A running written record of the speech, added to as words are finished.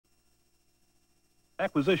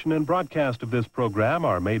Acquisition and broadcast of this program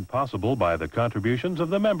are made possible by the contributions of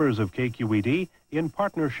the members of KQED in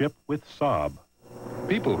partnership with Saab.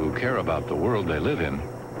 People who care about the world they live in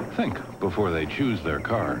think before they choose their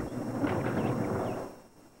car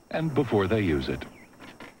and before they use it.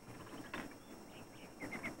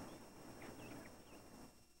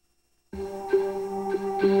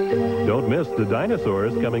 Don't miss The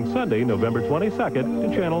Dinosaurs coming Sunday, November 22nd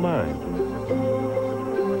to Channel 9.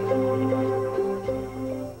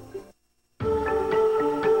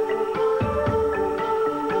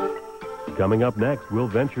 Coming up next, we'll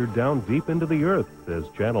venture down deep into the earth as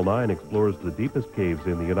Channel 9 explores the deepest caves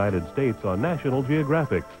in the United States on National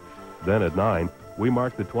Geographic. Then at 9, we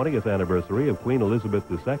mark the 20th anniversary of Queen Elizabeth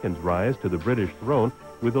II's rise to the British throne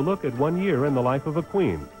with a look at 1 year in the life of a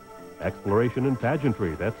queen. Exploration and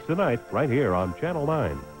pageantry, that's tonight, right here on Channel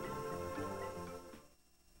 9.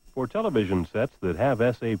 For television sets that have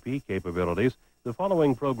SAP capabilities, the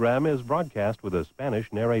following program is broadcast with a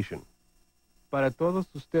Spanish narration. Para todos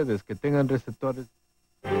ustedes que tengan receptores.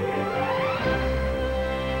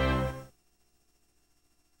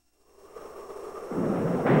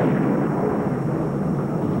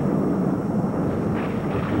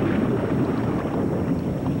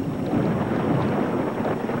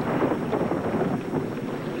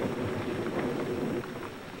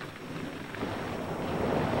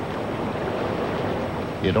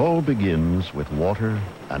 It all begins with water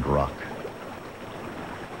and rock.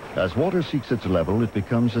 As water seeks its level, it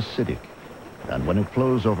becomes acidic, and when it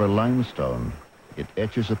flows over limestone, it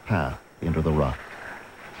etches a path into the rock.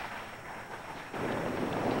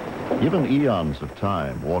 Given eons of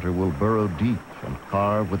time, water will burrow deep and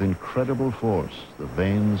carve with incredible force the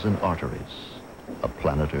veins and arteries of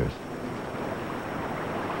planet Earth.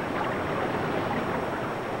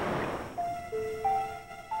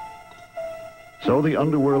 So the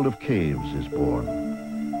underworld of caves is born.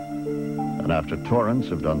 And after torrents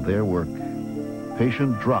have done their work,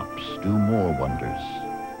 patient drops do more wonders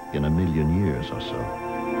in 1 million years or so.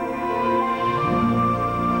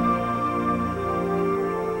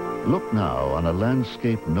 Look now on a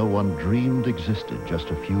landscape no one dreamed existed just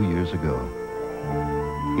a few years ago.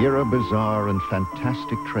 Here are bizarre and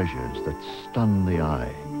fantastic treasures that stun the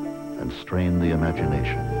eye and strain the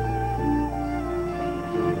imagination.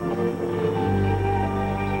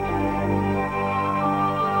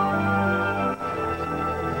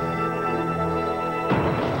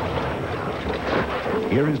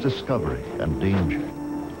 Here is discovery and danger.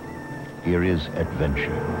 Here is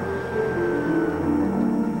adventure.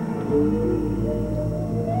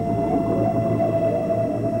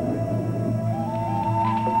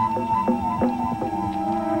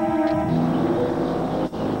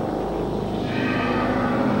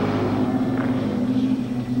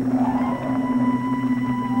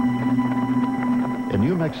 In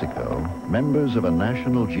New Mexico, members of a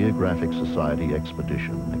National Geographic Society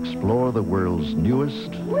expedition explore the world's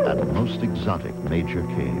newest and most exotic major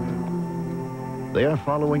cave. They are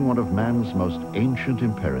following one of man's most ancient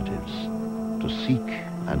imperatives, to seek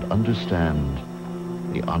and understand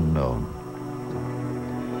the unknown.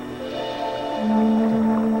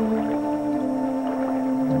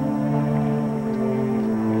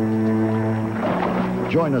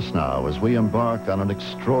 Join us now as we embark on an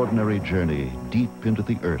extraordinary journey deep into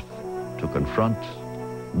the earth to confront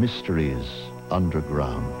mysteries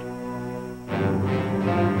underground.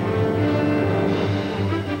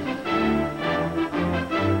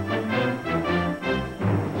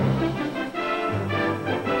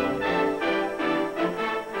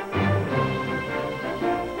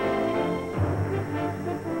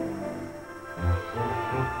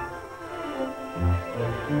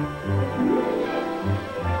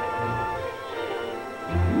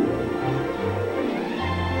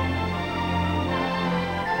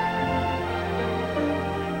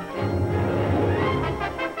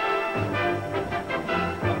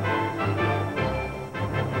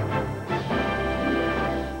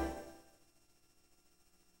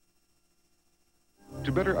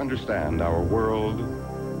 To better understand our world,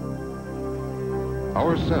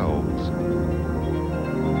 ourselves,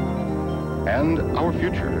 and our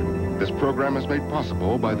future, this program is made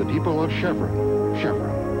possible by the people of Chevron.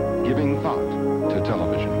 Chevron, giving thought to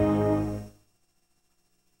television.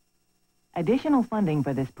 Additional funding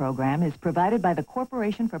for this program is provided by the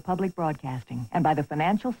Corporation for Public Broadcasting and by the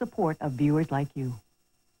financial support of viewers like you.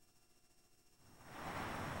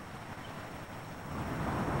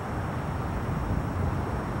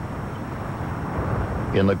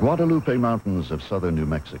 In the Guadalupe Mountains of southern New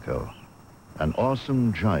Mexico, an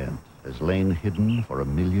awesome giant has lain hidden for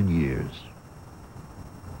 1 million years.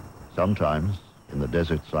 Sometimes, in the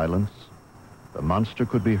desert silence, the monster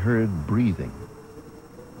could be heard breathing.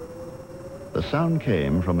 The sound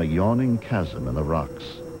came from a yawning chasm in the rocks.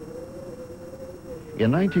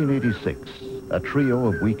 In 1986, a trio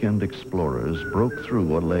of weekend explorers broke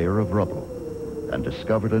through a layer of rubble and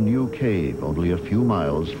discovered a new cave only a few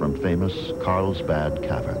miles from famous Carlsbad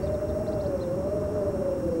Cavern.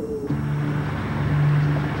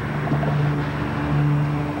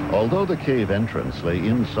 Although the cave entrance lay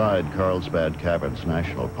inside Carlsbad Caverns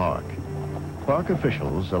National Park, park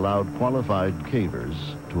officials allowed qualified cavers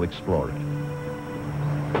to explore it.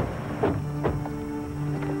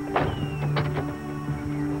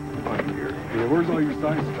 Yeah, where's all your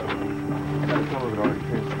science stuff? Some of it already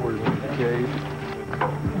transported into the cave.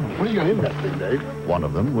 What do you got in that thing, Dave? One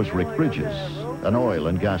of them was Rick Bridges, an oil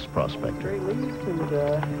and gas prospector. Great leaves, and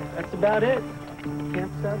that's about it.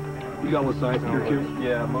 Camp stuff. You got all the science here, Kim?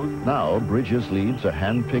 Yeah, most. Now, Bridges leads a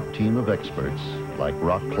hand-picked team of experts, like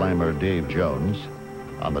rock climber Dave Jones,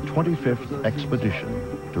 on the 25th expedition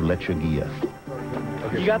to Lechuguilla.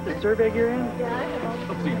 You got the survey gear in?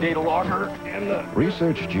 Let's see, data logger and the...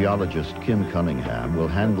 Research geologist Kim Cunningham will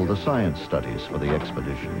handle the science studies for the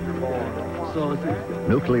expedition.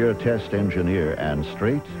 Nuclear test engineer Ann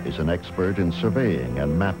Strait is an expert in surveying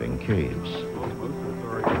and mapping caves.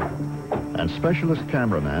 And specialist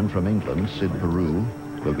cameraman from England, Sid Peru,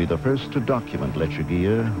 will be the first to document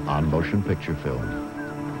Lechuguilla on motion picture film.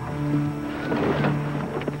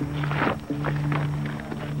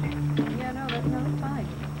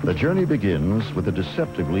 The journey begins with a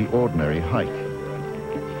deceptively ordinary hike.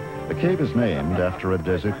 The cave is named after a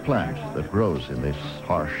desert plant that grows in this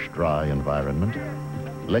harsh, dry environment.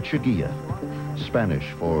 Lechuguilla, Spanish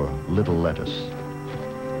for little lettuce.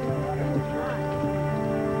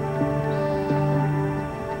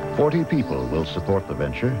 "40 people will support the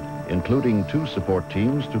venture, including 2 support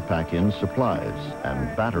teams to pack in supplies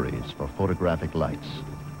and batteries for photographic lights.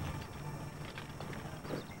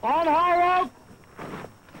 On high rope!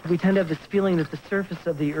 We tend to have this feeling that the surface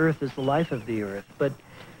of the Earth is the life of the Earth, but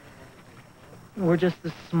we're just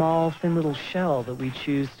this small, thin little shell that we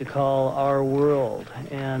choose to call our world.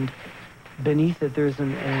 And beneath it, there's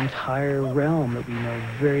an entire realm that we know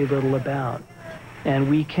very little about. And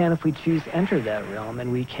we can, if we choose, enter that realm,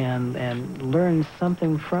 and we can and learn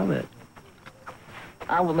something from it.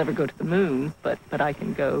 I will never go to the moon, but I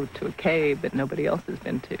can go to a cave that nobody else has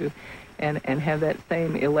been to and have that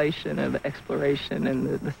same elation of exploration and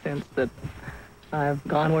the sense that I've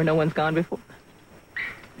gone where no one's gone before.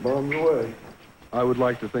 Bombs away. I would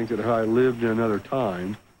like to think that if I lived in another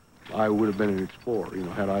time, I would have been an explorer. You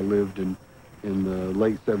know, had I lived in the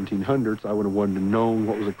late 1700s, I would have wanted to know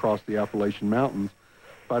what was across the Appalachian Mountains.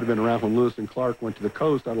 If I'd have been around when Lewis and Clark went to the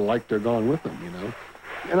coast, I'd have liked to have gone with them, you know.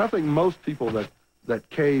 And I think most people that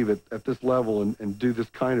cave at this level and do this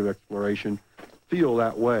kind of exploration feel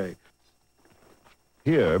that way.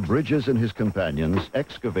 Here, Bridges and his companions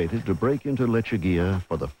excavated to break into Lechuguilla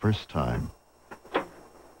for the first time.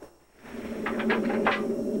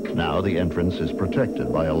 Now the entrance is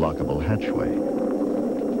protected by a lockable hatchway.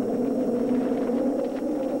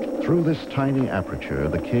 Through this tiny aperture,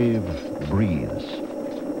 the cave breathes,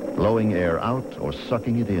 blowing air out or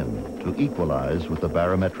sucking it in to equalize with the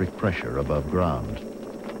barometric pressure above ground.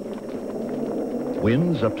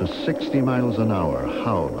 Winds up to 60 miles an hour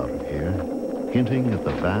howl out of here, hinting at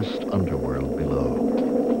the vast underworld below.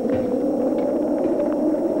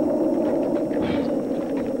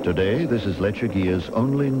 Today, this is Lechuguilla's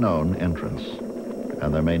only known entrance,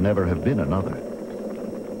 and there may never have been another.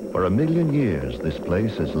 For 1 million years, this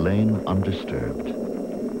place has lain undisturbed.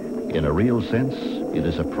 In a real sense, it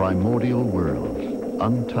is a primordial world,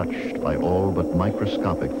 untouched by all but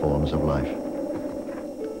microscopic forms of life.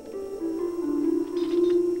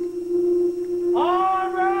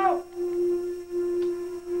 On rope!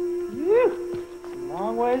 Whew. It's a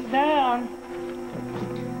long ways down.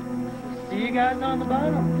 See you guys on the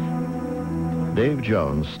bottom. Dave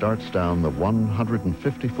Jones starts down the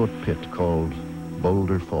 150-foot pit called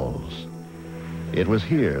Boulder Falls. It was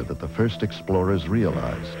here that the first explorers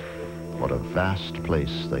realized what a vast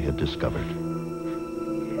place they had discovered.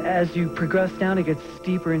 As you progress down, it gets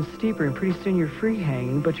steeper and steeper, and pretty soon you're free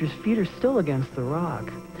hanging, but your feet are still against the rock.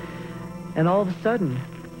 And all of a sudden,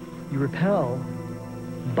 you rappel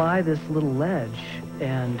by this little ledge,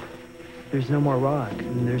 and there's no more rock,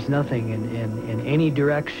 and there's nothing in any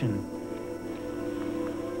direction.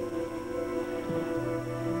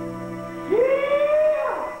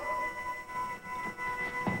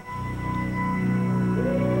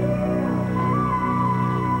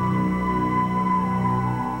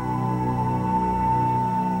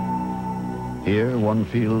 Here, one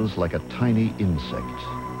feels like a tiny insect,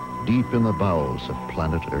 deep in the bowels of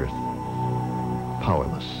planet Earth,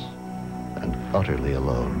 powerless and utterly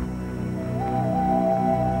alone.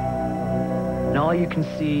 And all you can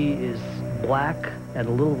see is black and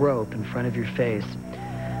a little rope in front of your face.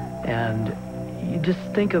 And you just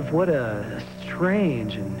think of what a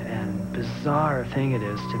strange and bizarre thing it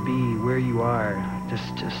is to be where you are.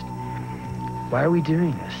 Just, why are we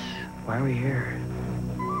doing this? Why are we here?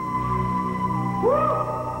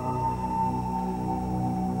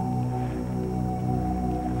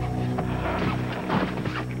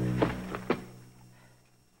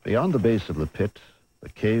 Beyond the base of the pit, the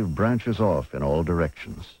cave branches off in all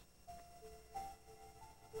directions.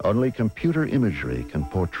 Only computer imagery can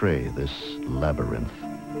portray this labyrinth.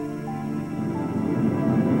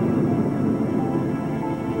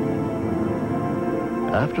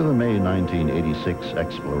 After the May 1986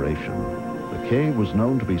 exploration, the cave was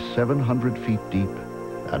known to be 700 feet deep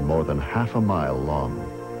and more than half a mile long.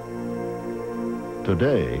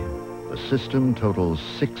 Today, the system totals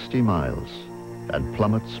 60 miles and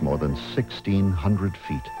plummets more than 1,600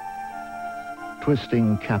 feet.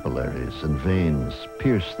 Twisting capillaries and veins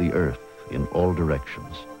pierce the earth in all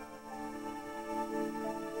directions.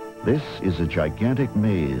 This is a gigantic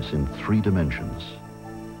maze in 3 dimensions,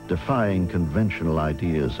 defying conventional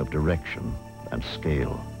ideas of direction and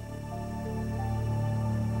scale.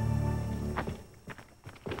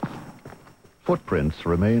 Footprints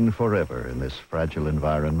remain forever in this fragile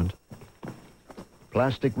environment.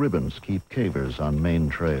 Plastic ribbons keep cavers on main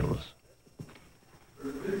trails.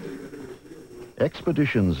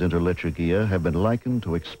 Expeditions into Lechuguilla have been likened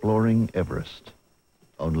to exploring Everest,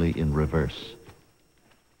 only in reverse.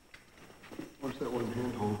 What's that one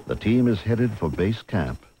handhold? The team is headed for base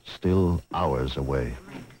camp, still hours away.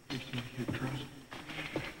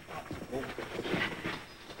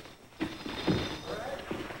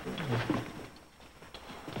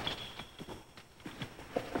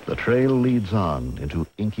 The trail leads on into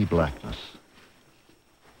inky blackness.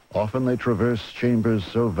 Often they traverse chambers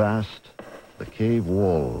so vast, the cave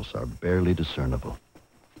walls are barely discernible.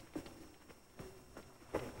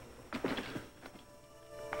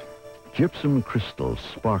 Gypsum crystals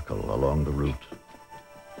sparkle along the route.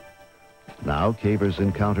 Now cavers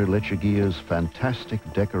encounter Lechuguilla's fantastic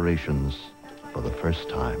decorations for the first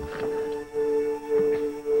time.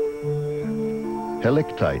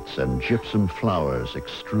 Helictites and gypsum flowers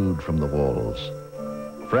extrude from the walls.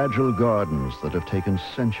 Fragile gardens that have taken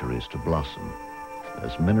centuries to blossom,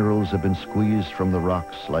 as minerals have been squeezed from the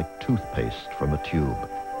rocks like toothpaste from a tube.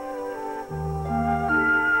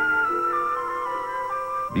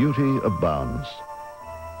 Beauty abounds.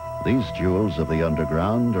 These jewels of the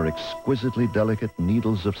underground are exquisitely delicate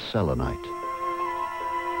needles of selenite.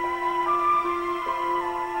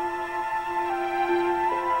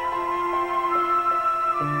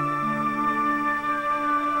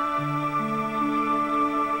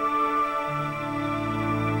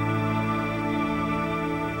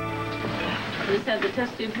 Have the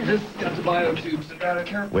test tube. This got the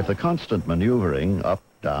biotubes. With the constant maneuvering up,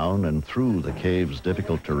 down, and through the cave's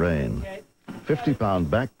difficult terrain, 50-pound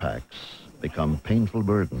backpacks become painful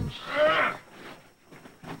burdens.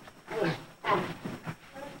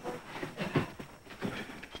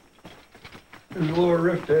 There's a lower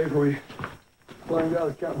rift, Dave, where we climbed out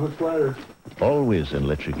of Captain Hook's ladder. Always in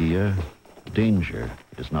Lechuguilla, danger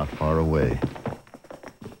is not far away.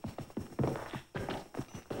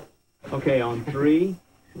 Okay, on 3,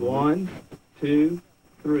 1, 2,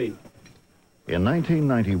 3. In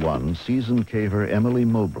 1991, seasoned caver Emily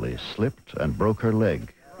Mobley slipped and broke her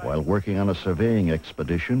leg while working on a surveying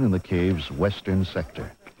expedition in the cave's western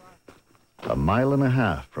sector. 1.5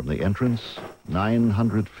 miles from the entrance,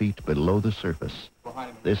 900 feet below the surface,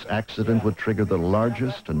 this accident would trigger the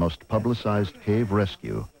largest and most publicized cave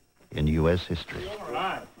rescue in U.S. history.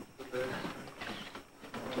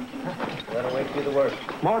 That'll wait do the work.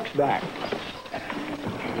 Mark's back.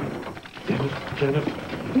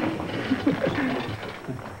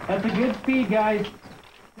 That's a good speed, guys.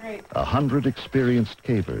 Great. 100 experienced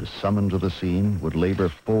cavers summoned to the scene would labor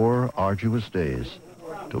 4 arduous days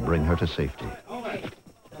to bring her to safety.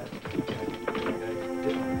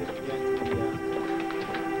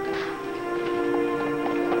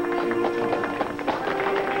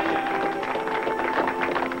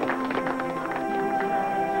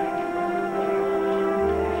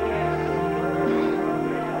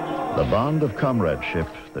 The bond of comradeship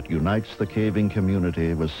that unites the caving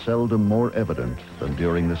community was seldom more evident than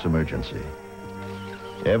during this emergency.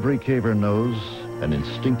 Every caver knows and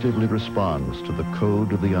instinctively responds to the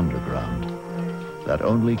code of the underground, that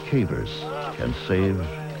only cavers can save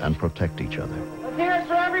and protect each other. Let's hear it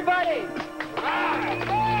for everybody!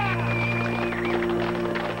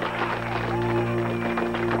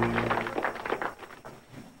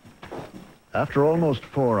 After almost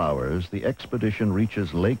 4 hours, the expedition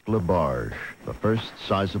reaches Lake Labarge, the first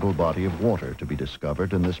sizable body of water to be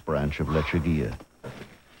discovered in this branch of Lechuguilla.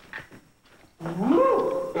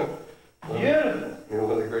 Woo! Beautiful! You know,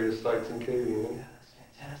 one of the greatest sights in caving, eh? Yeah, that's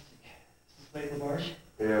fantastic. Is this Lake Labarge?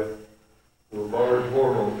 Yeah. Labarge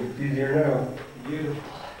warhole. It's easier now. Beautiful.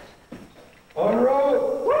 On the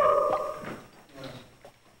road!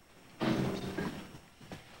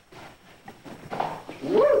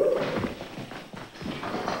 Woo!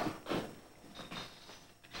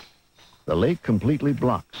 The lake completely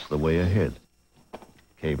blocks the way ahead.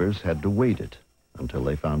 Cavers had to wade it until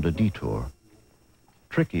they found a detour.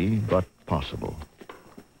 Tricky, but possible.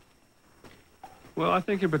 Well, I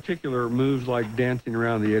think in particular moves like dancing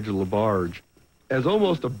around the edge of Labarge as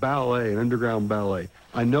almost a ballet, an underground ballet.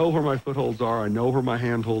 I know where my footholds are. I know where my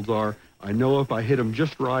handholds are. I know if I hit them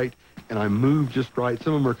just right and I move just right.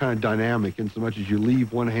 Some of them are kind of dynamic in so much as you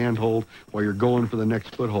leave one handhold while you're going for the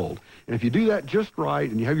next foothold. And if you do that just right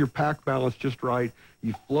and you have your pack balance just right,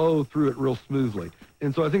 you flow through it real smoothly.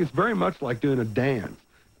 And so I think it's very much like doing a dance,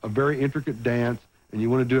 a very intricate dance, and you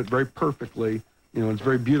want to do it very perfectly. You know, it's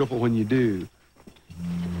very beautiful when you do.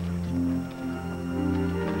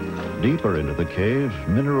 Deeper into the cave,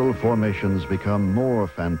 mineral formations become more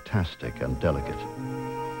fantastic and delicate.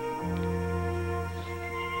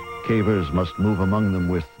 Cavers must move among them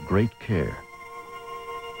with great care.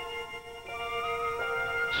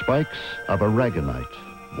 Spikes of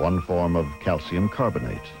aragonite, one form of calcium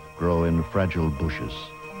carbonate, grow in fragile bushes.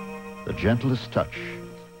 The gentlest touch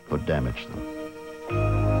could damage them.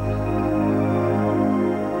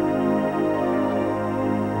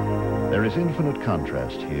 There is infinite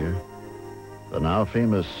contrast here. The now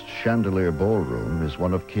famous Chandelier Ballroom is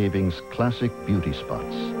one of caving's classic beauty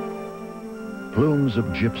spots. Plumes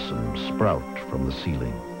of gypsum sprout from the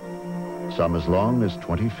ceiling, some as long as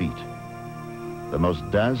 20 feet. The most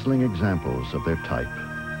dazzling examples of their type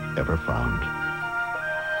ever found.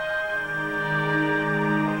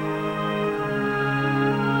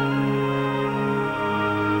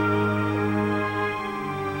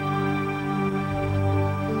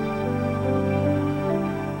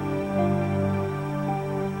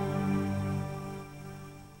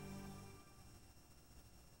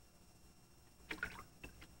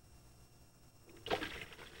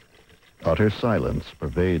 Utter silence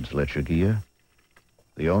pervades Lechuguilla.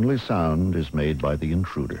 The only sound is made by the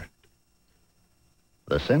intruder.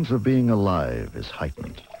 The sense of being alive is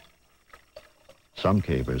heightened. Some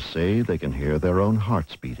cavers say they can hear their own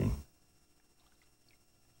hearts beating.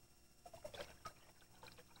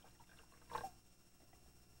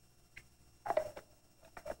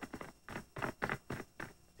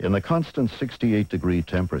 In the constant 68-degree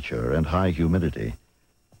temperature and high humidity,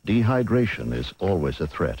 dehydration is always a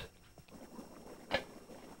threat.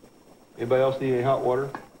 Anybody else need any hot water?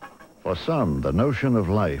 For some, the notion of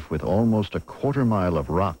life with almost a quarter-mile of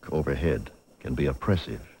rock overhead can be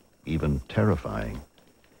oppressive, even terrifying.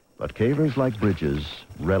 But cavers like Bridges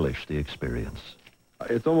relish the experience.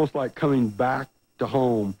 It's almost like coming back to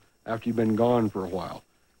home after you've been gone for a while.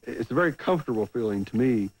 It's a very comfortable feeling to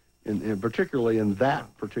me, particularly in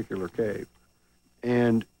that particular cave.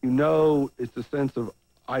 And you know, it's a sense of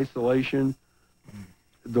isolation.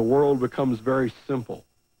 The world becomes very simple.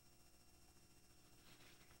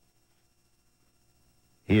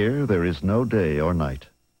 Here, there is no day or night.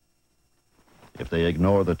 If they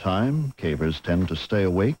ignore the time, cavers tend to stay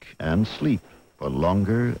awake and sleep for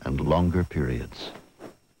longer and longer periods.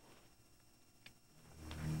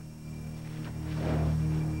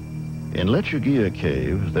 In Lechuguilla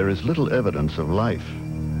Cave, there is little evidence of life,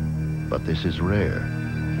 but this is rare.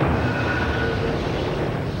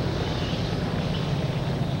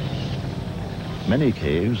 Many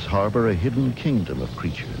caves harbor a hidden kingdom of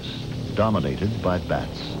creatures, dominated by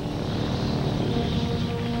bats.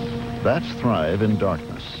 Bats thrive in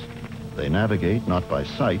darkness. They navigate not by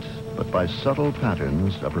sight, but by subtle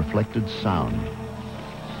patterns of reflected sound.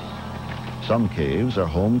 Some caves are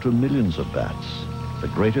home to millions of bats, the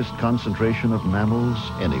greatest concentration of mammals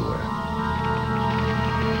anywhere.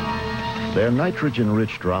 Their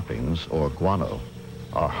nitrogen-rich droppings, or guano,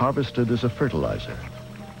 are harvested as a fertilizer.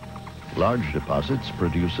 Large deposits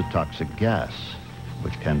produce a toxic gas,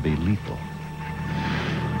 which can be lethal.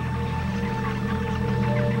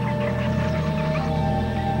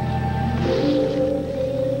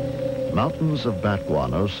 Mountains of bat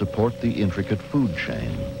guano support the intricate food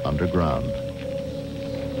chain underground.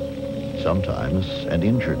 Sometimes an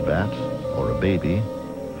injured bat or a baby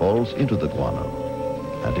falls into the guano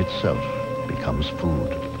and itself becomes food.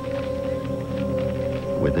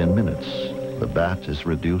 Within minutes, the bat is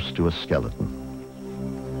reduced to a skeleton.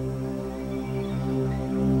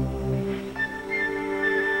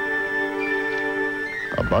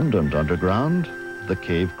 Abundant underground, the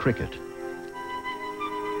cave cricket.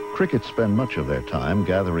 Crickets spend much of their time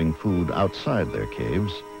gathering food outside their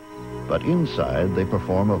caves, but inside they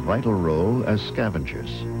perform a vital role as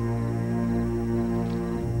scavengers.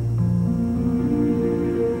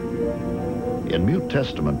 In mute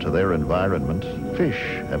testament to their environment, fish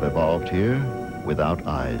have evolved here without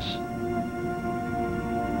eyes.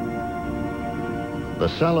 The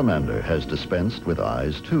salamander has dispensed with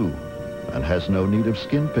eyes too, and has no need of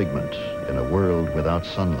skin pigment in a world without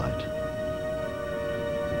sunlight.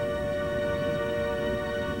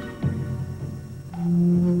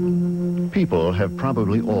 People have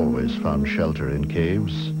probably always found shelter in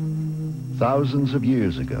caves. Thousands of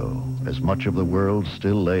years ago, as much of the world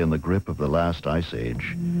still lay in the grip of the last ice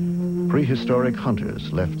age, prehistoric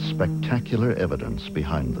hunters left spectacular evidence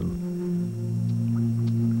behind them.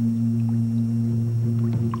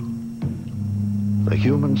 The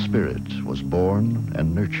human spirit was born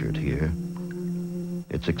and nurtured here,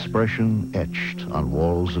 its expression etched on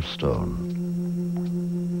walls of stone.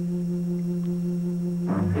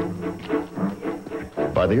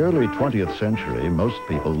 By the early 20th century, most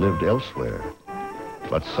people lived elsewhere,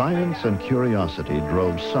 but science and curiosity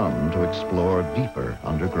drove some to explore deeper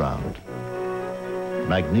underground.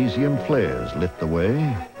 Magnesium flares lit the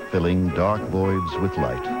way, filling dark voids with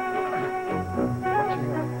light.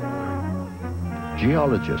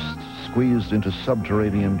 Geologists squeezed into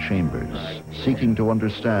subterranean chambers, seeking to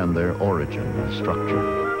understand their origin and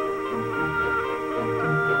structure.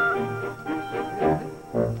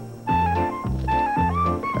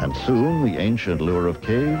 And soon the ancient lure of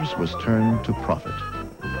caves was turned to profit.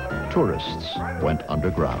 Tourists went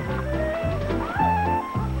underground.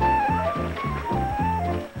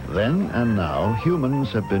 Then and now,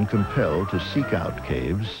 humans have been compelled to seek out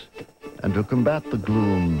caves and to combat the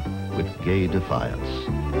gloom with gay defiance.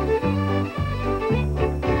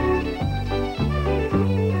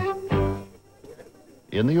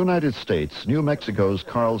 In the United States, New Mexico's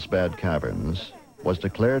Carlsbad Caverns was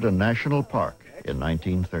declared a national park in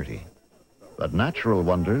 1930. But natural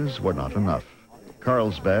wonders were not enough.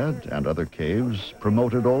 Carlsbad and other caves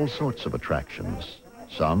promoted all sorts of attractions,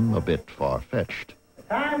 some a bit far-fetched. The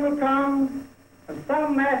time will come when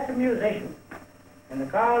some master musician in the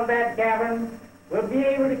Carlsbad Cavern will be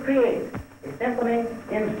able to create a symphony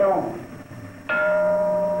in stone.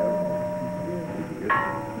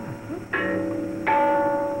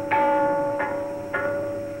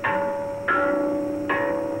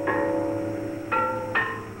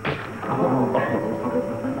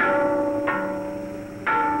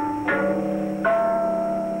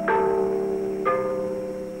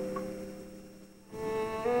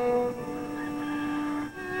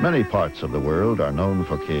 Many parts of the world are known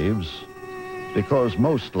for caves. Because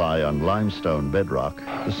most lie on limestone bedrock,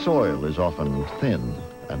 the soil is often thin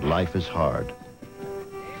and life is hard.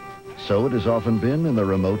 So it has often been in the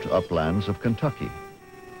remote uplands of Kentucky.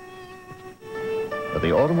 But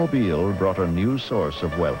the automobile brought a new source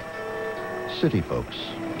of wealth. City folks,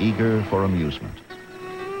 eager for amusement.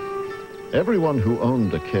 Everyone who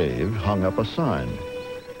owned a cave hung up a sign.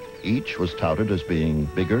 Each was touted as being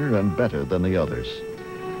bigger and better than the others.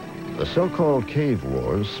 The so-called cave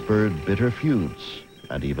wars spurred bitter feuds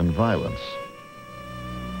and even violence.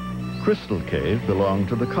 Crystal Cave belonged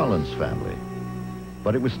to the Collins family,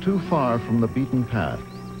 but it was too far from the beaten path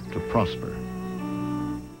to prosper.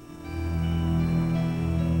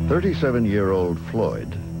 37-year-old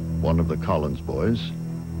Floyd, one of the Collins boys,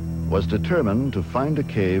 was determined to find a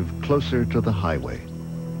cave closer to the highway.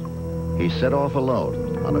 He set off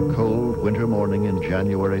alone on a cold winter morning in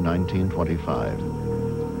January 1925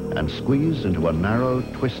 and squeezed into a narrow,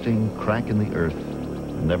 twisting crack in the earth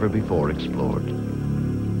never before explored.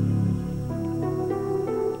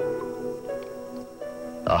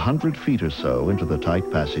 100 feet or so into the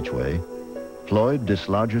tight passageway, Floyd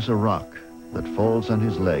dislodges a rock that falls on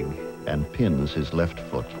his leg and pins his left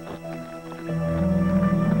foot.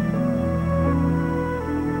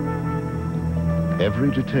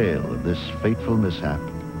 Every detail of this fateful mishap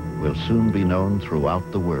will soon be known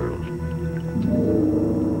throughout the world.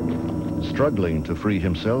 Struggling to free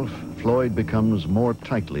himself, Floyd becomes more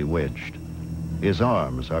tightly wedged. His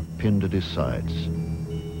arms are pinned at his sides.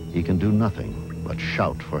 He can do nothing but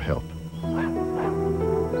shout for help.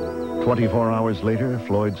 24 hours later,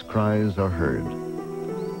 Floyd's cries are heard.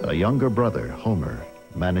 A younger brother, Homer,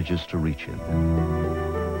 manages to reach him.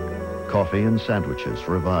 Coffee and sandwiches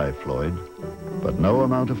revive Floyd, but no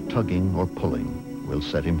amount of tugging or pulling will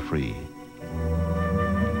set him free.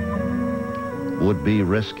 Would-be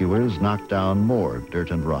rescuers knock down more dirt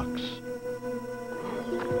and rocks.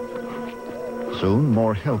 Soon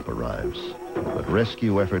more help arrives. But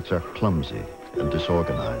rescue efforts are clumsy and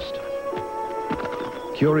disorganized.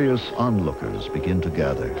 Curious onlookers begin to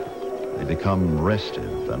gather. They become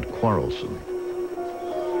restive and quarrelsome.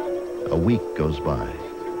 A week goes by.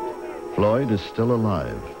 Floyd is still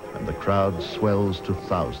alive, and the crowd swells to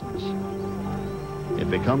thousands. It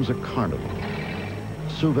becomes a carnival.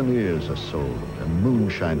 Souvenirs are sold, and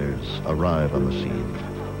moonshiners arrive on the scene.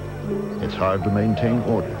 It's hard to maintain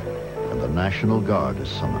order, and the National Guard is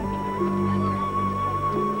summoned.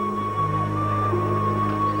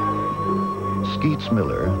 Skeets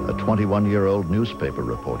Miller, a 21-year-old newspaper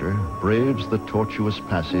reporter, braves the tortuous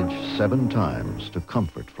passage 7 times to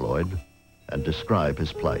comfort Floyd and describe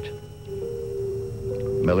his plight.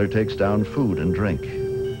 Miller takes down food and drink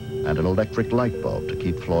and an electric light bulb to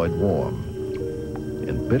keep Floyd warm.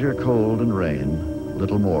 In bitter cold and rain,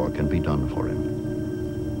 little more can be done for him.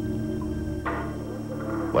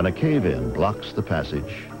 When a cave-in blocks the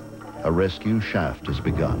passage, a rescue shaft is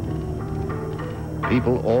begun.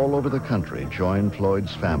 People all over the country join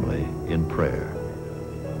Floyd's family in prayer.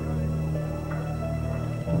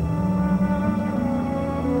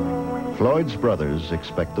 Floyd's brothers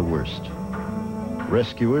expect the worst.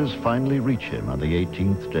 Rescuers finally reach him on the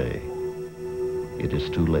 18th day. It is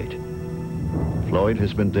too late. Floyd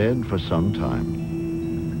has been dead for some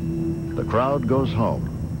time. The crowd goes home.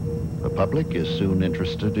 The public is soon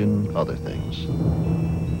interested in other things.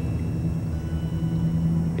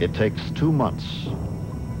 It takes 2 months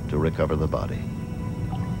to recover the body.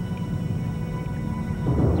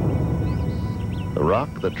 The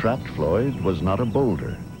rock that trapped Floyd was not a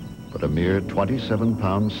boulder, but a mere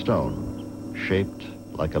 27-pound stone, shaped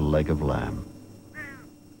like a leg of lamb.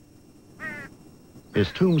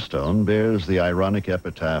 His tombstone bears the ironic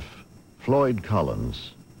epitaph, Floyd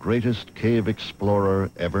Collins, greatest cave explorer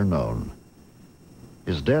ever known.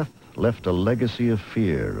 His death left a legacy of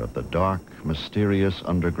fear of the dark, mysterious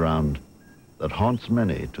underground that haunts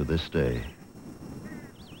many to this day.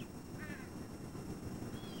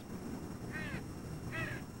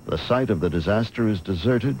 The site of the disaster is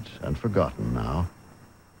deserted and forgotten now,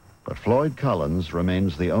 but Floyd Collins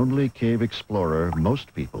remains the only cave explorer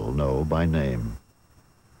most people know by name.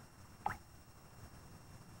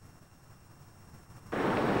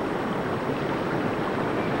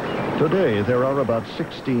 Today, there are about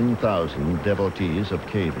 16,000 devotees of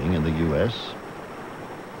caving in the U.S.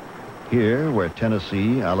 Here, where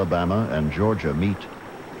Tennessee, Alabama, and Georgia meet,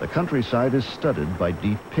 the countryside is studded by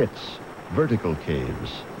deep pits, vertical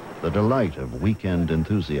caves, the delight of weekend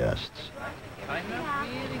enthusiasts.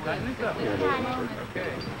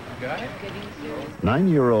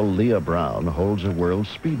 9-year-old Leah Brown holds a world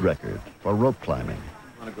speed record for rope climbing.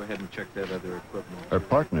 I want to go ahead and check that other equipment. Her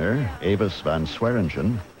partner, Avis van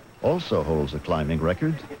Swearingen, also holds a climbing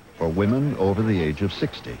record for women over the age of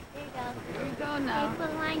 60. Here you go now.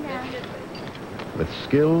 With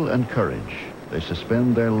skill and courage, they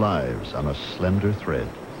suspend their lives on a slender thread.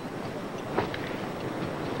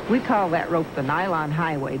 We call that rope the nylon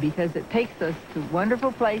highway because it takes us to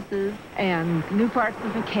wonderful places and new parts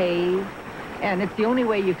of the cave, and it's the only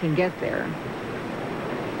way you can get there.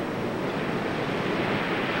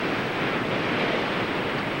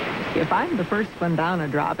 If I'm the first one down a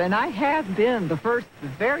drop, and I have been the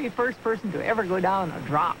very first person to ever go down a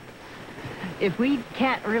drop, if we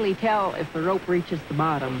can't really tell if the rope reaches the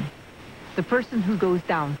bottom, the person who goes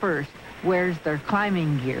down first wears their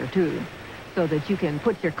climbing gear too, so that you can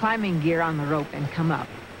put your climbing gear on the rope and come up.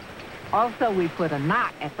 Also, we put a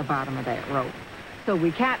knot at the bottom of that rope, so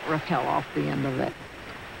we can't rappel off the end of it,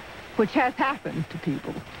 which has happened to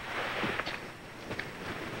people.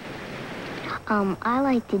 I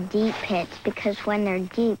like the deep pits because when they're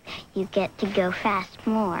deep, you get to go fast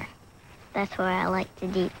more. That's why I like the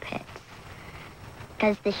deep pits.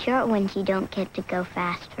 Because the short ones, you don't get to go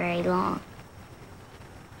fast very long.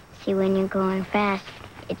 See, when you're going fast,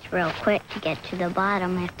 it's real quick to get to the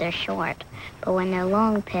bottom if they're short. But when they're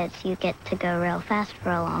long pits, you get to go real fast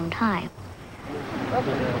for a long time.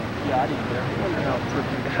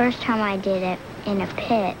 The first time I did it in a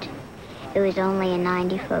pit, it was only a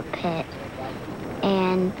 90-foot pit.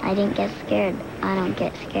 And I didn't get scared. I don't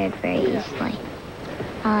get scared very easily.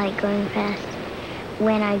 I like going fast.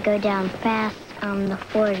 When I go down fast, the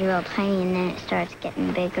floor is real tiny and then it starts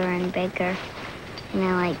getting bigger and bigger. And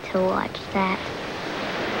I like to watch that.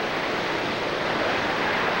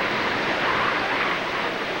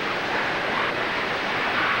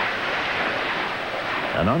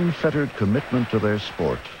 An unfettered commitment to their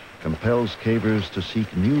sport compels cavers to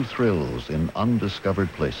seek new thrills in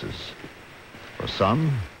undiscovered places. For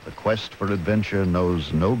some, the quest for adventure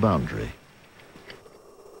knows no boundary.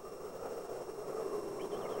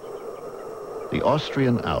 The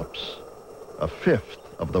Austrian Alps. A fifth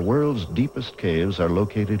of the world's deepest caves are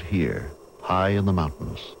located here, high in the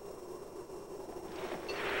mountains.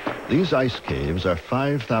 These ice caves are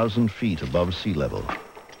 5,000 feet above sea level.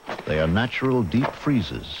 They are natural deep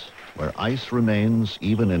freezes where ice remains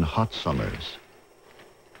even in hot summers.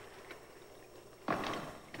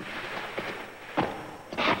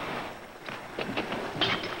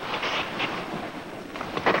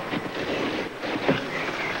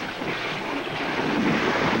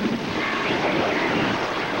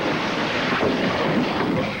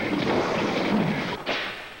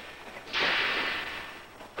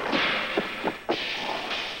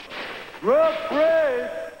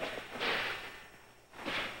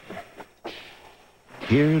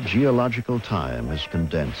 Here, geological time is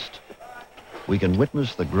condensed. We can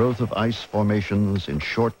witness the growth of ice formations in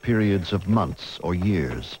short periods of months or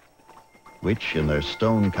years, which in their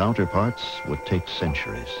stone counterparts would take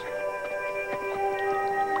centuries.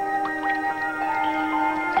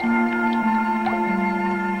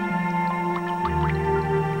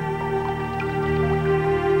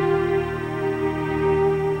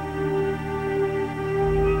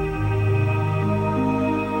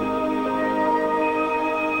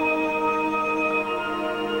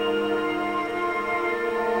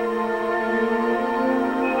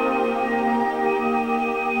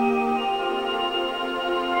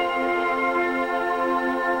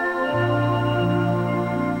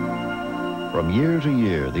 From year to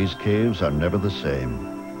year, these caves are never the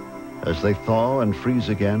same. As they thaw and freeze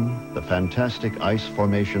again, the fantastic ice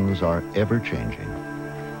formations are ever-changing.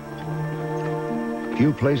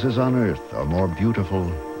 Few places on Earth are more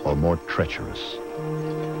beautiful or more treacherous,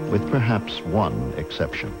 with perhaps one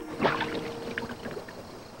exception.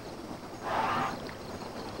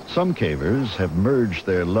 Some cavers have merged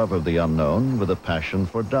their love of the unknown with a passion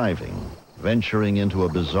for diving, venturing into a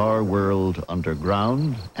bizarre world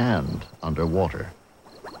underground and underwater.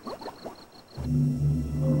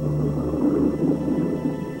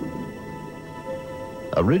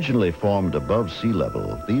 Originally formed above sea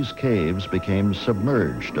level, these caves became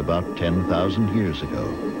submerged about 10,000 years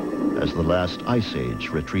ago as the last ice age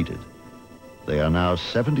retreated. They are now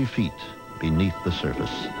 70 feet beneath the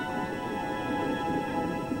surface.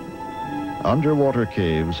 Underwater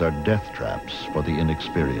caves are death traps for the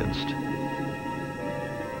inexperienced.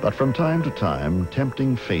 But from time to time,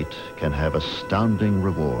 tempting fate can have astounding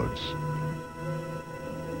rewards.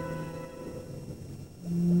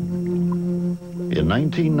 In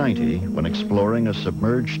 1990, when exploring a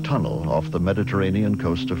submerged tunnel off the Mediterranean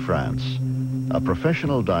coast of France, a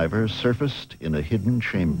professional diver surfaced in a hidden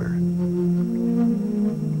chamber.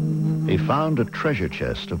 He found a treasure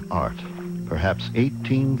chest of art, perhaps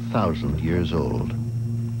 18,000 years old.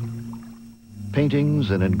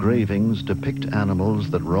 Paintings and engravings depict animals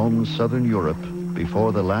that roamed southern Europe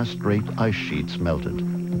before the last great ice sheets melted.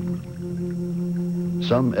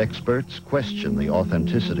 Some experts question the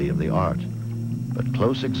authenticity of the art, but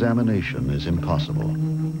close examination is impossible.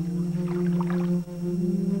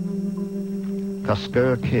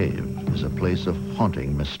 Casqueur Cave is a place of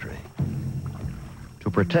haunting mystery. To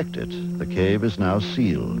protect it, the cave is now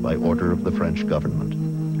sealed by order of the French government.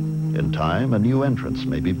 In time, a new entrance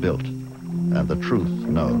may be built and the truth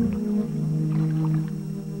known.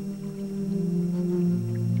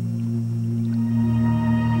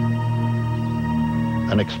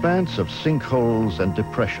 An expanse of sinkholes and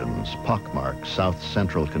depressions pockmark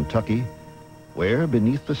south-central Kentucky, where,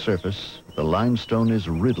 beneath the surface, the limestone is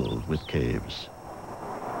riddled with caves.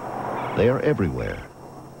 They are everywhere,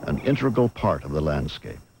 an integral part of the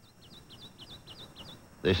landscape.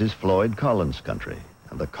 This is Floyd Collins country,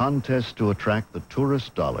 and the contest to attract the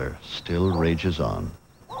tourist dollar still rages on.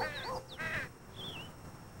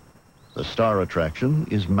 The star attraction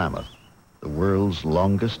is Mammoth, the world's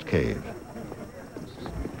longest cave.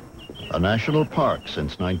 A national park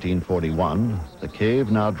since 1941, the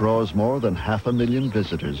cave now draws more than 500,000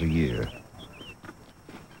 visitors a year.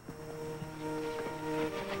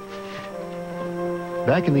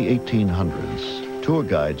 Back in the 1800s, tour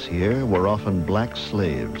guides here were often black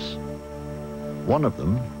slaves. One of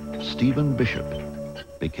them, Stephen Bishop,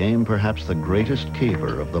 became perhaps the greatest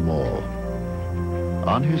caver of them all.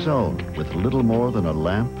 On his own, with little more than a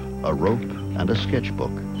lamp, a rope, and a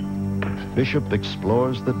sketchbook, Bishop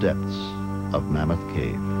explores the depths of Mammoth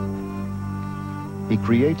Cave. He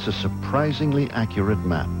creates a surprisingly accurate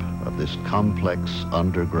map of this complex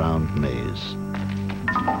underground maze.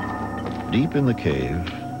 Deep in the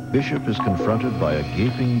cave, Bishop is confronted by a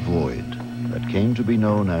gaping void that came to be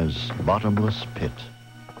known as Bottomless Pit.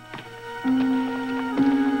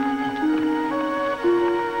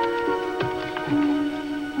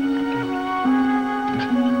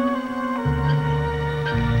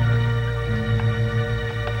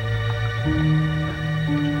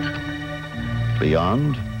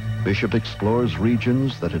 Beyond, Bishop explores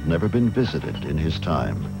regions that had never been visited in his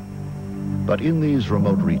time. But in these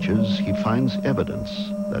remote reaches, he finds evidence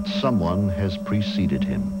that someone has preceded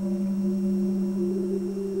him.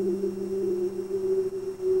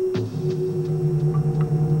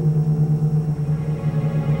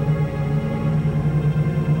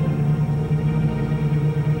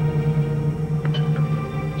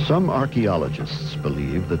 Some archaeologists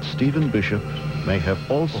believe that Stephen Bishop may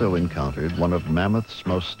have also encountered one of Mammoth's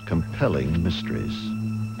most compelling mysteries.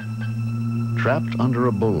 Trapped under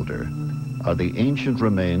a boulder are the ancient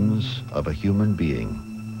remains of a human being.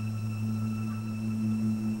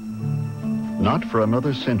 Not for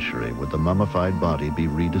another century would the mummified body be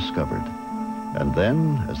rediscovered, and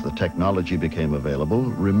then, as the technology became available,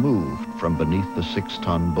 removed from beneath the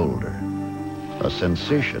 6-ton boulder. A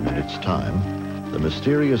sensation in its time, the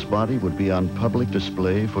mysterious body would be on public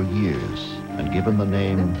display for years and given the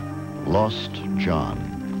name Lost John.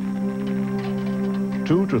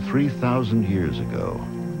 2,000 to 3,000 years ago,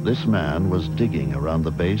 this man was digging around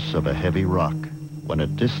the base of a heavy rock when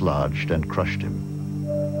it dislodged and crushed him.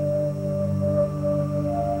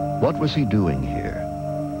 What was he doing here?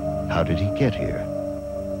 How did he get here?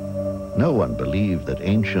 No one believed that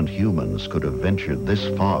ancient humans could have ventured this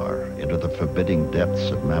far into the forbidding depths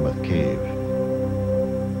of Mammoth Cave.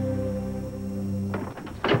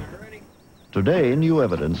 Today, new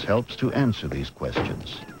evidence helps to answer these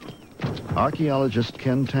questions. Archaeologist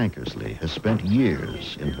Ken Tankersley has spent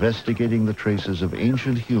years investigating the traces of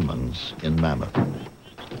ancient humans in Mammoth.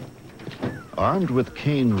 Armed with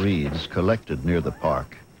cane reeds collected near the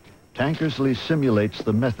park, Tankersley simulates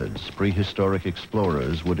the methods prehistoric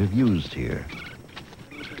explorers would have used here.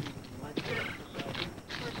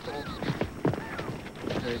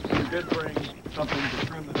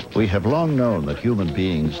 We have long known that human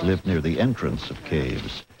beings lived near the entrance of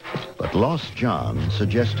caves, but Lost John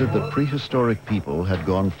suggested that prehistoric people had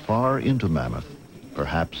gone far into Mammoth,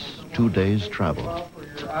 perhaps 2 days' travel.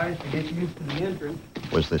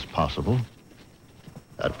 Was this possible?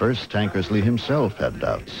 At first, Tankersley himself had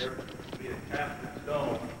doubts.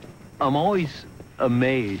 I'm always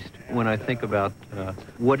amazed when I think about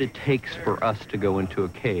what it takes for us to go into a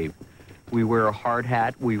cave. We wear a hard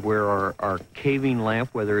hat, we wear our caving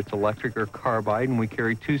lamp, whether it's electric or carbide, and we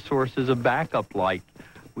carry 2 sources of backup light.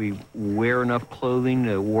 We wear enough clothing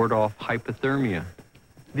to ward off hypothermia.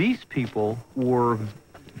 These people wore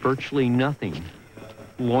virtually nothing.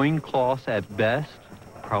 Loincloths at best,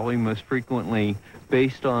 probably most frequently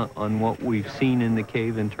based on what we've seen in the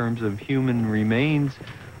cave in terms of human remains.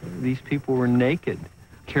 These people were naked,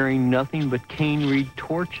 carrying nothing but cane reed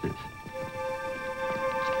torches.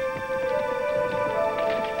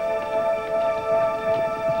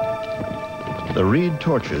 The reed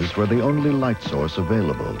torches were the only light source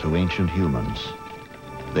available to ancient humans.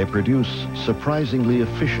 They produce surprisingly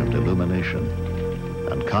efficient illumination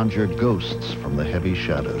and conjure ghosts from the heavy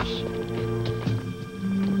shadows.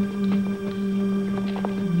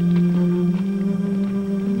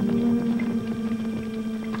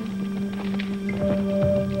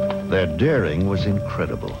 Their daring was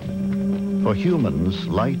incredible. For humans,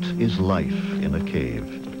 light is life in a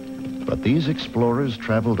cave. But these explorers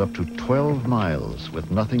traveled up to 12 miles with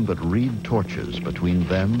nothing but reed torches between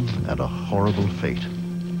them and a horrible fate.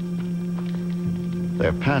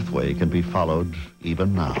 Their pathway can be followed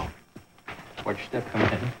even now. Watch your step coming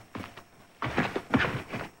in.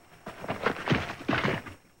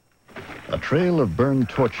 A trail of burned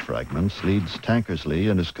torch fragments leads Tankersley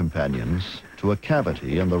and his companions to a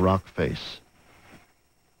cavity in the rock face.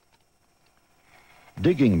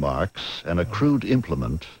 Digging marks and a crude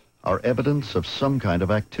implement are evidence of some kind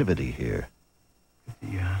of activity here.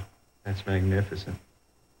 Yeah, that's magnificent.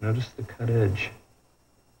 Notice the cut edge.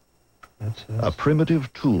 That's a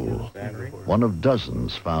primitive tool, one of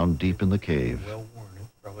dozens found deep in the cave.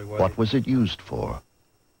 What was it used for?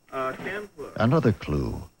 Another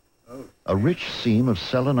clue. A rich seam of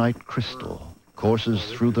selenite crystal courses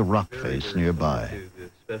through the rock face nearby.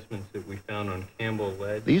 Specimens that we found on Campbell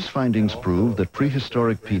Ledge. These findings prove that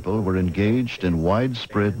prehistoric people were engaged in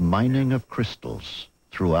widespread mining of crystals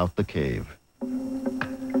throughout the cave.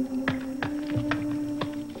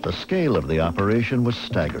 The scale of the operation was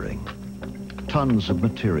staggering. Tons of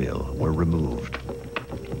material were removed.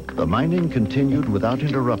 The mining continued without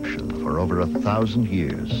interruption for over 1,000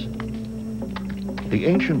 years. The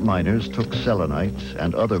ancient miners took selenite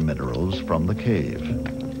and other minerals from the cave.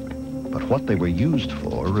 But what they were used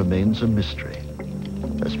for remains a mystery.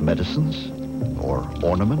 As medicines, or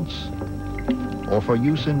ornaments, or for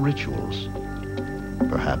use in rituals.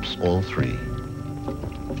 Perhaps all 3.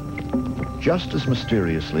 Just as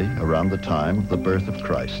mysteriously, around the time of the birth of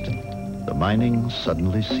Christ, the mining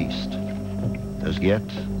suddenly ceased. As yet,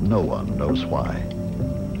 no one knows why.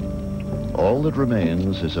 All that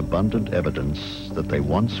remains is abundant evidence that they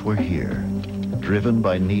once were here, driven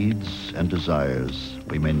by needs and desires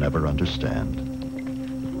we may never understand.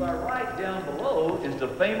 To our right down below is the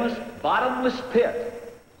famous bottomless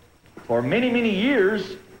pit. For many, many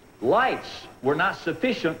years, lights were not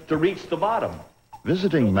sufficient to reach the bottom.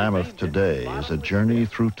 Visiting Mammoth today is a journey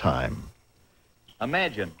through time.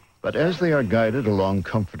 Imagine. But as they are guided along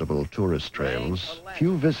comfortable tourist trails,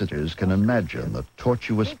 few visitors can imagine the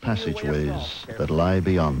tortuous passageways that lie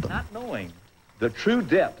beyond them. Not knowing the true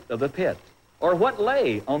depth of the pit or what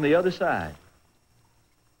lay on the other side.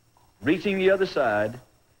 Reaching the other side,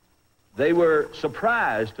 they were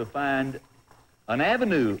surprised to find an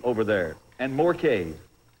avenue over there and more cave.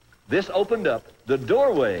 This opened up the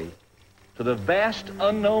doorway to the vast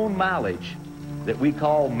unknown mileage that we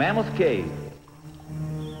call Mammoth Cave.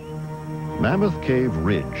 Mammoth Cave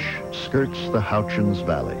Ridge skirts the Houchins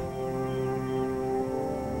Valley.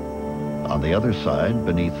 On the other side,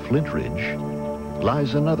 beneath Flint Ridge,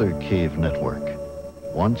 lies another cave network,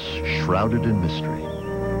 once shrouded in mystery.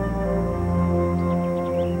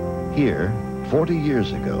 Here, 40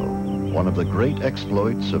 years ago, one of the great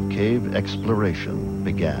exploits of cave exploration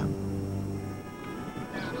began.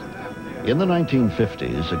 In the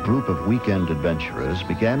 1950s, a group of weekend adventurers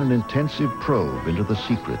began an intensive probe into the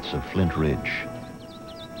secrets of Flint Ridge.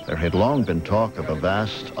 There had long been talk of a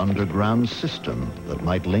vast underground system that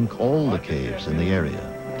might link all the caves in the area.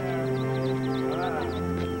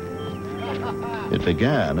 It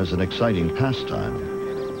began as an exciting pastime.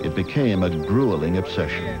 It became a grueling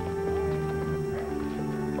obsession.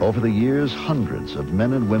 Over the years, hundreds of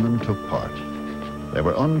men and women took part. There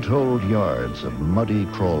were untold yards of muddy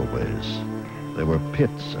crawlways. There were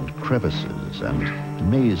pits and crevices and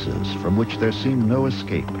mazes from which there seemed no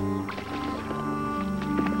escape.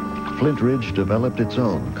 Flint Ridge developed its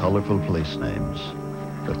own colorful place names: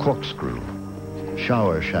 the Corkscrew,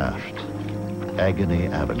 Shower Shaft, Agony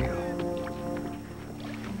Avenue.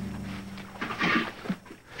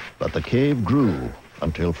 But the cave grew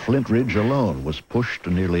until Flint Ridge alone was pushed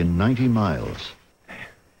to nearly 90 miles.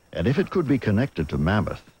 And if it could be connected to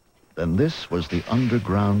Mammoth, then this was the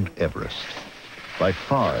underground Everest, by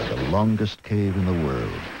far the longest cave in the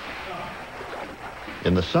world.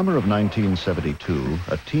 In the summer of 1972,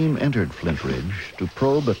 a team entered Flint Ridge to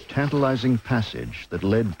probe a tantalizing passage that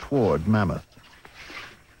led toward Mammoth.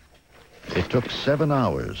 It took 7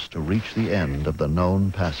 hours to reach the end of the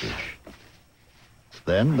known passage.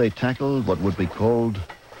 Then they tackled what would be called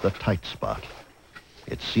the tight spot.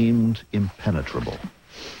 It seemed impenetrable.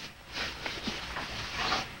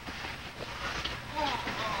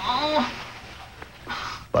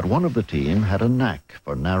 But one of the team had a knack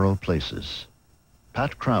for narrow places.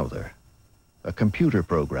 Pat Crowther, a computer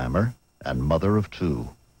programmer and mother of 2.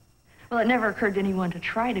 Well, it never occurred to anyone to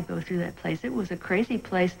try to go through that place. It was a crazy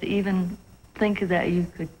place to even think that you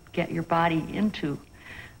could get your body into.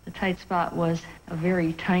 The tight spot was a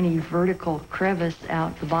very tiny vertical crevice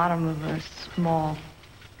out the bottom of a small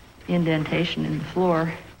indentation in the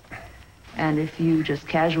floor. And if you just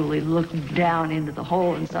casually looked down into the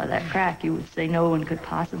hole and saw that crack, you would say no one could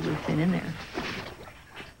possibly fit in there.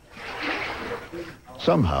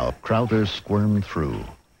 Somehow, Crowther squirmed through.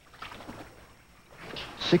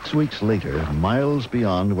 6 weeks later, miles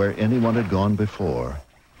beyond where anyone had gone before,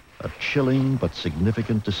 a chilling but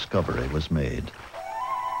significant discovery was made.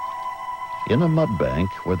 In a mud bank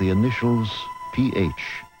were the initials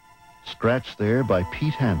PH, scratched there by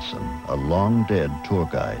Pete Hansen, a long-dead tour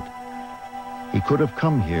guide. He could have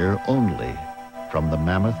come here only from the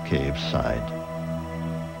Mammoth Cave side.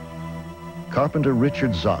 Carpenter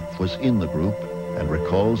Richard Zoth was in the group and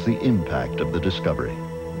recalls the impact of the discovery.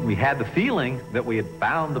 We had the feeling that we had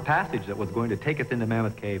found the passage that was going to take us into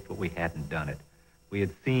Mammoth Cave, but we hadn't done it. We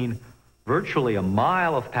had seen virtually a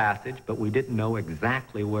mile of passage, but we didn't know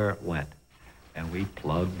exactly where it went. And we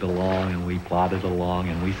plugged along, and we plodded along,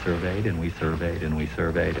 and we surveyed, and we surveyed, and we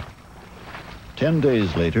surveyed. 10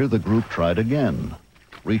 days later, the group tried again,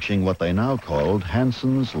 reaching what they now called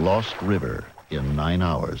Hansen's Lost River in 9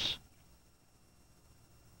 hours.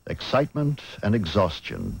 Excitement and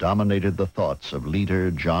exhaustion dominated the thoughts of leader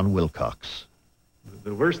John Wilcox.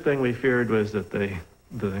 The worst thing we feared was that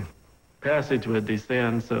the passage would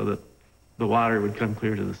descend so that the water would come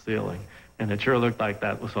clear to the ceiling. And it sure looked like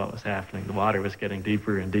that was what was happening. The water was getting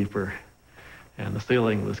deeper and deeper, and the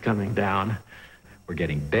ceiling was coming down. We're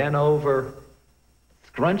getting bent over,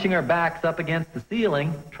 scrunching our backs up against the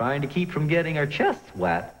ceiling, trying to keep from getting our chests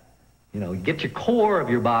wet. You know, get your core of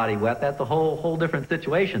your body wet. That's a whole different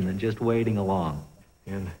situation than just wading along.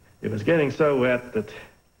 And it was getting so wet that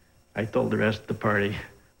I told the rest of the party,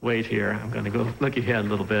 wait here. I'm going to go look ahead a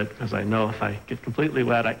little bit because I know if I get completely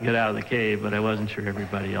wet, I can get out of the cave, but I wasn't sure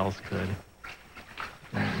everybody else could.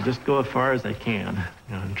 And just go as far as I can.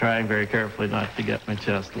 You know, I'm trying very carefully not to get my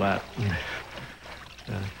chest wet,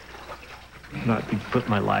 and, not to put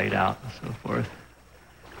my light out and so forth.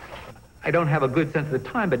 I don't have a good sense of the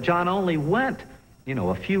time, but John only went, you know,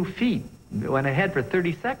 a few feet, went ahead for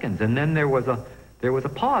 30 seconds, and then there was a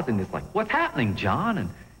pause, and it's like, what's happening, John?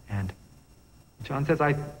 And John says,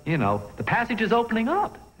 the passage is opening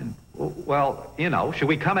up. And, well, should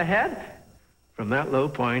we come ahead? From that low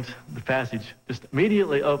point, the passage just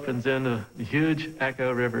immediately opens into the huge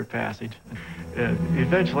Echo River passage.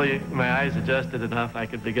 Eventually, my eyes adjusted enough, I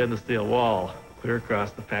could begin to see a wall clear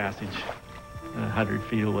across the passage, 100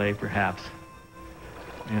 feet away, perhaps.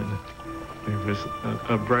 And there was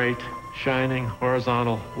a bright, shining,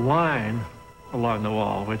 horizontal line along the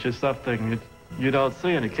wall, which is something that you don't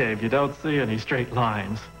see in a cave. You don't see any straight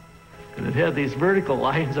lines. And it had these vertical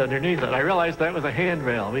lines underneath it. I realized that was a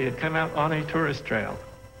handrail. We had come out on a tourist trail.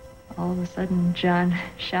 All of a sudden, John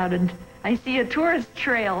shouted, "I see a tourist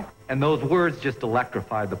trail." And those words just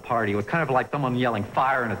electrified the party. It was kind of like someone yelling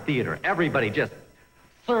fire in a theater. Everybody just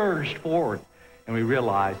surged forward. And we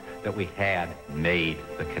realized that we had made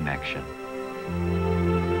the connection.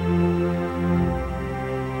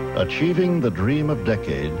 Achieving the dream of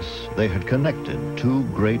decades, they had connected two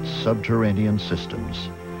great subterranean systems.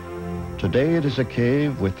 Today it is a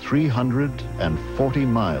cave with 340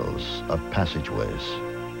 miles of passageways.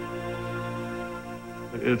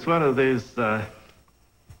 It's one of these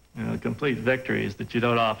complete victories that you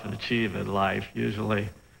don't often achieve in life. Usually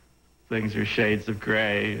things are shades of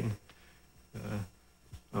gray,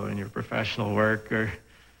 and in your professional work or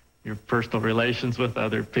your personal relations with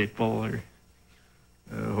other people or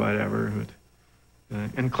whatever.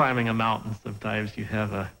 In climbing a mountain, sometimes you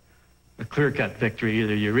have a clear-cut victory.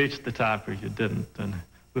 Either you reached the top or you didn't. And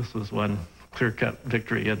this was one clear-cut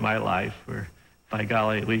victory in my life where, by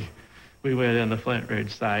golly, we went in the Flint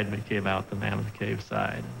Ridge side and we came out the Mammoth Cave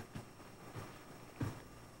side.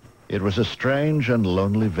 It was a strange and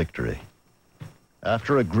lonely victory.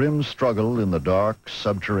 After a grim struggle in the dark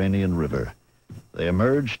subterranean river, they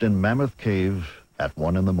emerged in Mammoth Cave at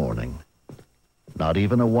 1 a.m. Not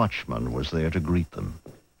even a watchman was there to greet them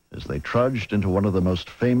as they trudged into one of the most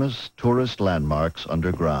famous tourist landmarks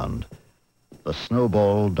underground, the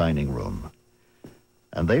Snowball Dining Room.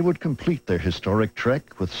 And they would complete their historic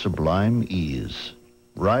trek with sublime ease,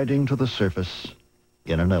 riding to the surface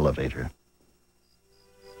in an elevator.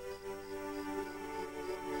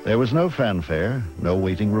 There was no fanfare, no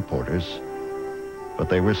waiting reporters, but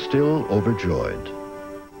they were still overjoyed.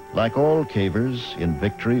 Like all cavers in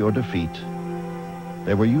victory or defeat,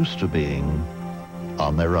 they were used to being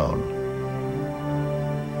on their own.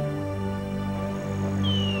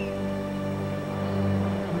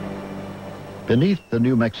 Beneath the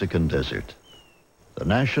New Mexican desert, the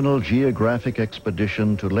National Geographic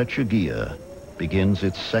expedition to Lechuguilla begins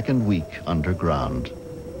its second week underground.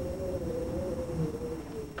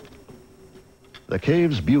 The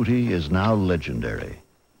cave's beauty is now legendary,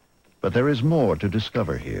 but there is more to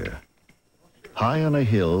discover here. High on a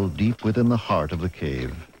hill deep within the heart of the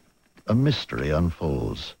cave, a mystery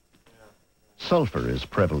unfolds. Sulfur is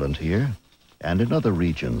prevalent here and in other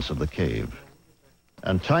regions of the cave.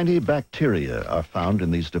 And tiny bacteria are found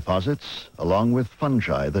in these deposits, along with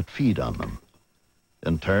fungi that feed on them.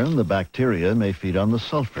 In turn, the bacteria may feed on the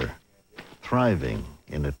sulfur, thriving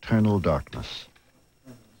in eternal darkness.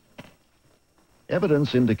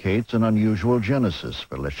 Evidence indicates an unusual genesis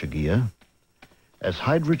for Lechuguilla. As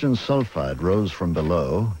hydrogen sulfide rose from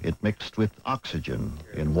below, it mixed with oxygen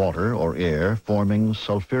in water or air, forming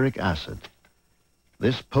sulfuric acid.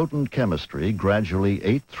 This potent chemistry gradually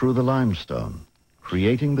ate through the limestone,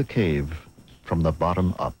 creating the cave from the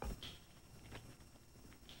bottom up.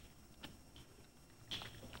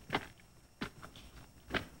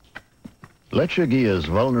 Lechuguilla's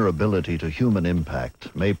vulnerability to human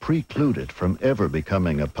impact may preclude it from ever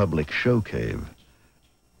becoming a public show cave.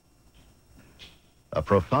 A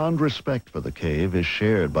profound respect for the cave is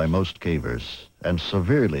shared by most cavers and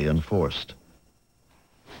severely enforced.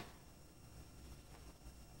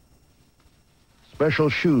 Special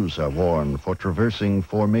shoes are worn for traversing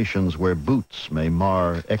formations where boots may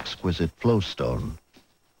mar exquisite flowstone.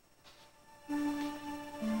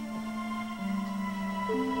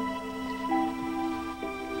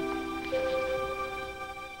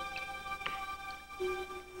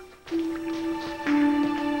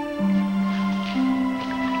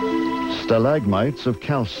 Stalagmites of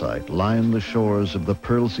calcite line the shores of the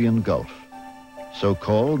Pearlsian Gulf, so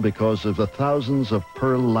called because of the thousands of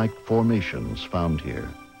pearl-like formations found here.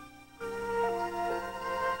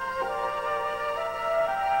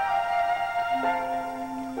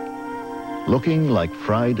 Looking like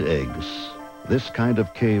fried eggs, this kind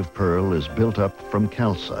of cave pearl is built up from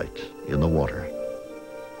calcite in the water.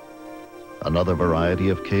 Another variety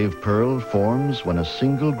of cave pearl forms when a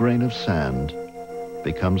single grain of sand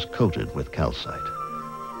becomes coated with calcite.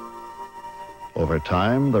 Over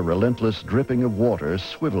time, the relentless dripping of water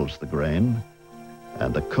swivels the grain,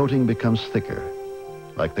 and the coating becomes thicker,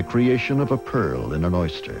 like the creation of a pearl in an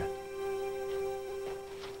oyster.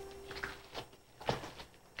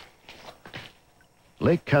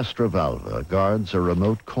 Lake Castrovalva guards a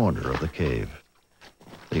remote corner of the cave.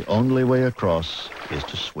 The only way across is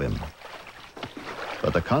to swim.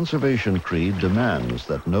 But the conservation creed demands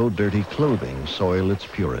that no dirty clothing soil its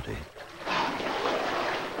purity.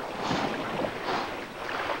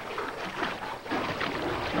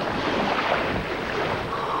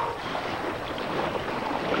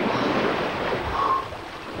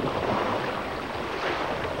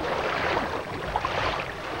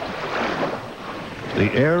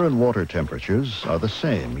 The air and water temperatures are the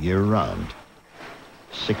same year-round,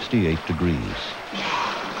 68 degrees.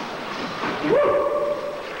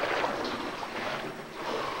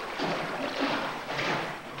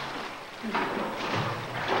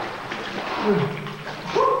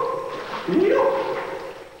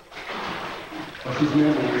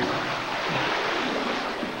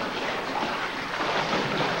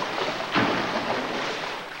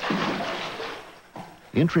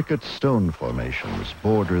 Intricate stone formations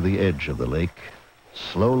border the edge of the lake,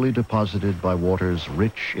 slowly deposited by waters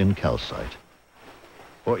rich in calcite.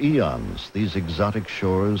 For eons, these exotic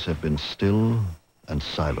shores have been still and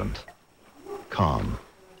silent, calm,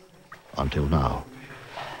 until now.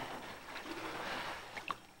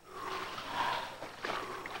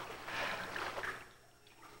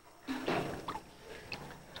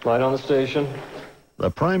 Light on the station. The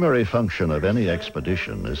primary function of any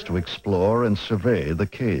expedition is to explore and survey the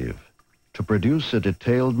cave, to produce a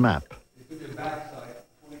detailed map.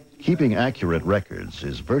 Keeping accurate records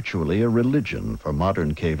is virtually a religion for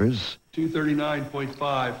modern cavers.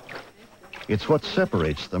 239.5. It's what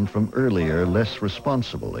separates them from earlier, less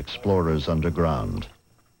responsible explorers underground.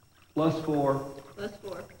 +4.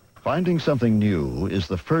 +4. Finding something new is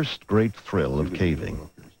the first great thrill of caving.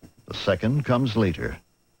 The second comes later,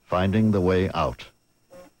 finding the way out.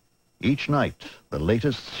 Each night, the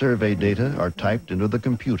latest survey data are typed into the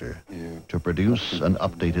computer to produce an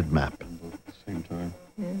updated map. Yeah,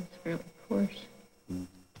 it's really coarse.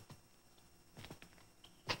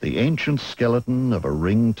 The ancient skeleton of a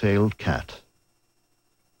ring-tailed cat.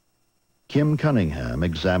 Kim Cunningham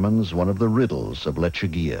examines one of the riddles of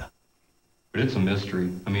Lechuguilla. But it's a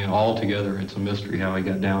mystery. I mean, altogether, it's a mystery how he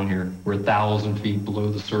got down here. We're 1,000 feet below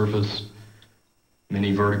the surface.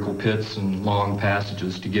 Many vertical pits and long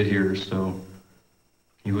passages to get here, so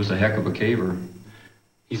he was a heck of a caver.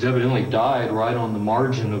 He's evidently died right on the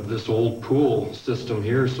margin of this old pool system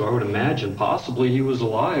here, so I would imagine possibly he was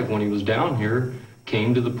alive when he was down here,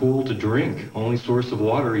 came to the pool to drink, only source of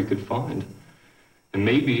water he could find. And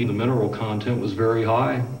maybe the mineral content was very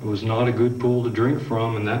high. It was not a good pool to drink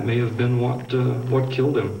from, and that may have been what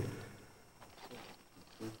killed him.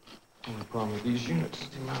 Only problem with these units is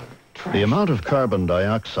the amount of trash. The amount of carbon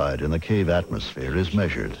dioxide in the cave atmosphere is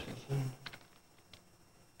measured.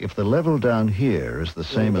 If the level down here is the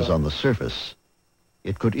same as on the surface,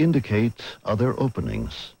 it could indicate other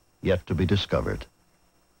openings yet to be discovered.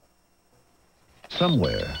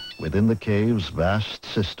 Somewhere within the cave's vast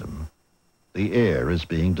system, the air is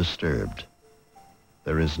being disturbed.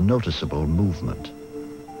 There is noticeable movement.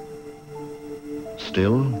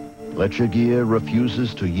 Still, Lechuguilla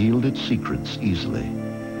refuses to yield its secrets easily.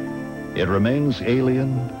 It remains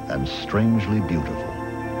alien and strangely beautiful.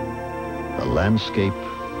 A landscape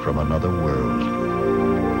from another world.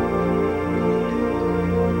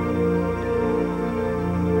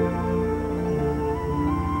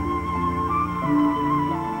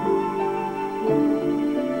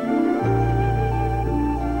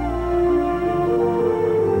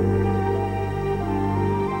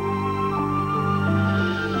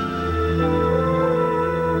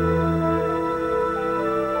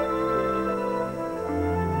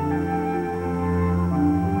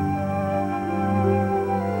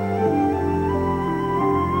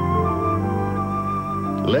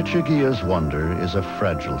 Lechuguilla's wonder is a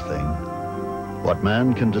fragile thing. What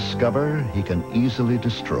man can discover, he can easily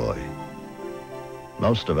destroy.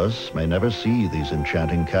 Most of us may never see these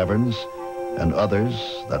enchanting caverns, and others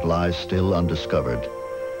that lie still undiscovered.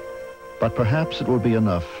 But perhaps it will be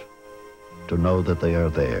enough to know that they are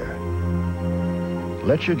there.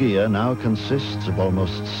 Lechuguilla now consists of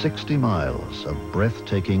almost 60 miles of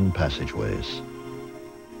breathtaking passageways.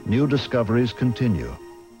 New discoveries continue,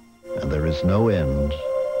 and there is no end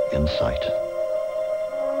in sight.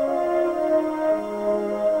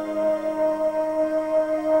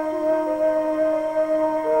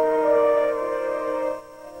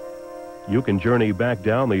 You can journey back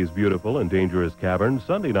down these beautiful and dangerous caverns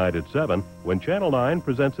Sunday night at 7 when Channel 9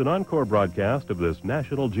 presents an encore broadcast of this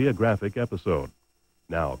National Geographic episode.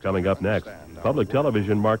 Now, coming up next, public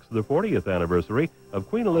television marks the 40th anniversary of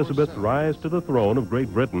Queen Elizabeth's rise to the throne of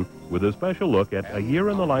Great Britain with a special look at A Year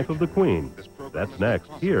in the Life of the Queen. That's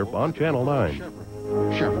next, here on Channel 9.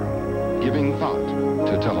 Chevron, giving thought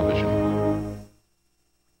to television.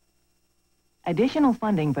 Additional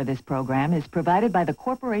funding for this program is provided by the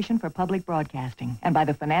Corporation for Public Broadcasting and by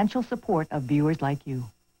the financial support of viewers like you.